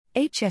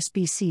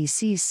HSBC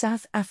sees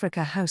South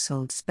Africa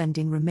household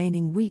spending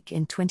remaining weak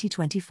in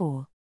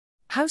 2024.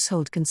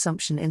 Household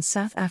consumption in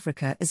South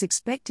Africa is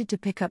expected to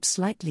pick up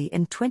slightly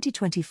in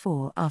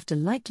 2024 after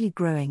likely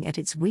growing at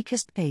its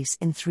weakest pace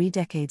in 3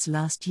 decades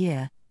last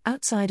year,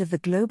 outside of the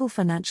global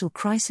financial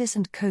crisis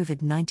and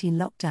COVID-19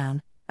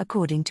 lockdown,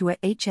 according to a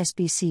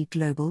HSBC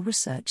Global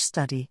Research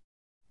study.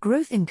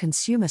 Growth in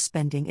consumer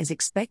spending is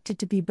expected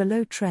to be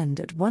below trend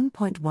at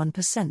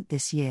 1.1%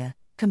 this year,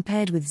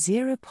 compared with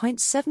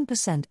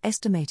 0.7%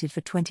 estimated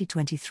for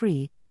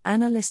 2023,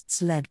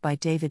 analysts led by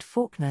David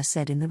Faulkner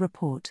said in the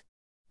report.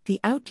 The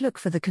outlook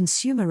for the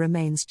consumer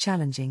remains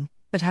challenging,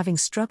 but having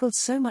struggled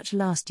so much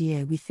last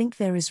year, we think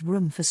there is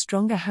room for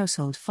stronger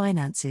household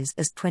finances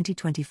as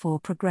 2024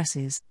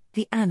 progresses,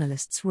 the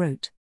analysts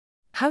wrote.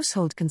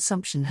 Household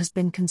consumption has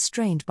been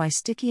constrained by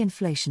sticky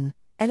inflation,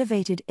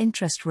 elevated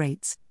interest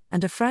rates,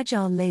 and a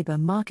fragile labor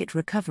market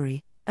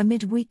recovery,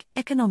 amid weak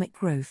economic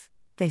growth,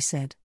 they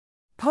said.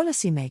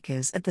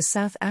 Policymakers at the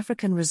South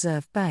African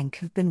Reserve Bank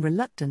have been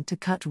reluctant to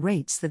cut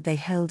rates that they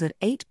held at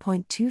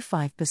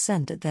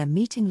 8.25% at their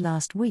meeting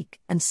last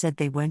week and said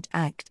they won't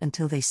act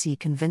until they see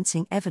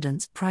convincing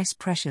evidence price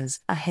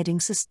pressures are heading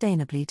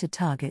sustainably to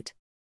target.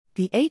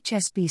 The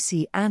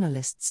HSBC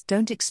analysts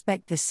don't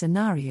expect this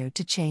scenario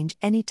to change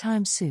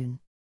anytime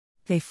soon.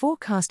 They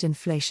forecast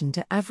inflation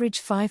to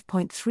average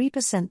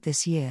 5.3%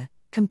 this year,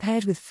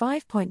 compared with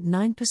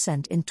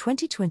 5.9% in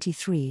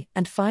 2023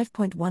 and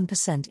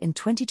 5.1% in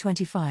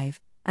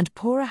 2025, and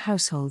poorer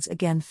households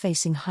again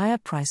facing higher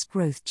price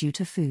growth due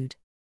to food.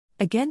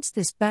 Against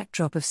this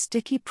backdrop of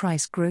sticky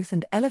price growth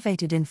and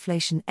elevated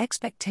inflation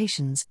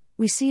expectations,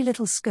 we see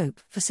little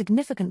scope for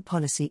significant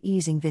policy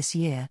easing this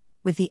year,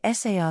 with the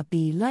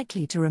SARB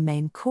likely to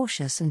remain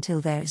cautious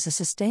until there is a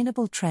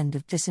sustainable trend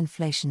of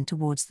disinflation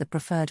towards the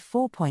preferred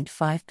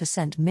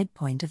 4.5%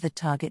 midpoint of the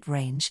target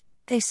range,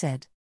 they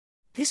said.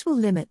 This will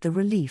limit the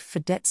relief for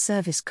debt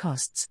service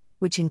costs,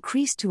 which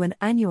increased to an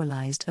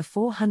annualised of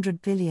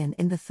 400 billion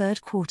in the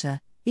third quarter,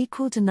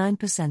 equal to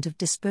 9% of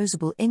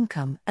disposable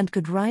income, and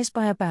could rise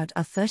by about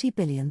 30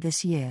 billion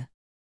this year.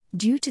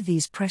 Due to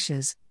these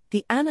pressures,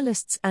 the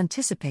analysts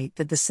anticipate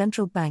that the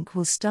central bank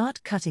will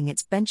start cutting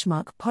its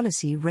benchmark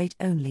policy rate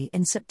only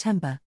in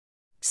September.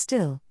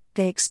 Still,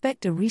 they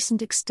expect a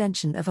recent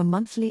extension of a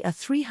monthly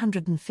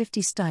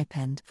 350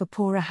 stipend for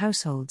poorer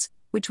households,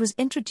 which was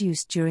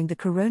introduced during the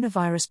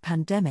coronavirus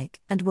pandemic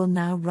and will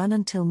now run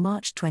until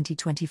March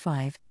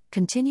 2025,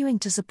 continuing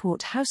to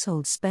support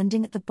household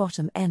spending at the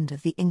bottom end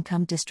of the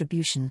income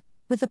distribution,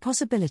 with the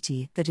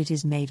possibility that it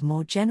is made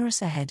more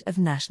generous ahead of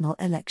national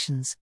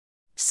elections.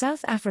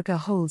 South Africa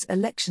holds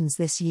elections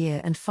this year,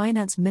 and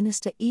Finance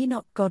Minister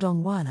Enoch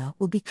Godongwana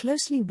will be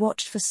closely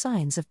watched for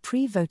signs of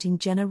pre-voting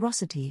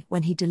generosity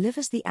when he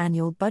delivers the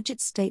annual budget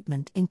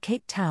statement in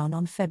Cape Town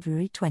on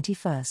February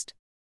 21.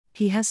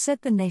 He has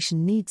said the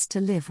nation needs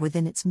to live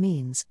within its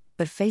means,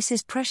 but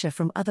faces pressure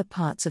from other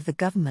parts of the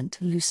government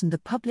to loosen the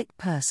public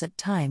purse at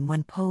time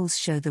when polls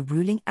show the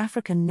ruling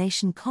African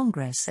nation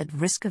Congress at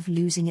risk of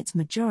losing its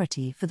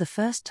majority for the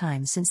first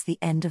time since the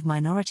end of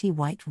minority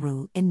white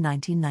rule in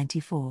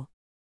 1994.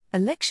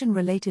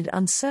 Election-related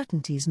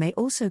uncertainties may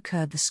also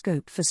curb the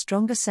scope for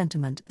stronger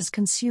sentiment as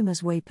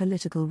consumers weigh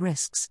political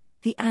risks,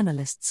 the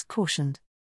analysts cautioned.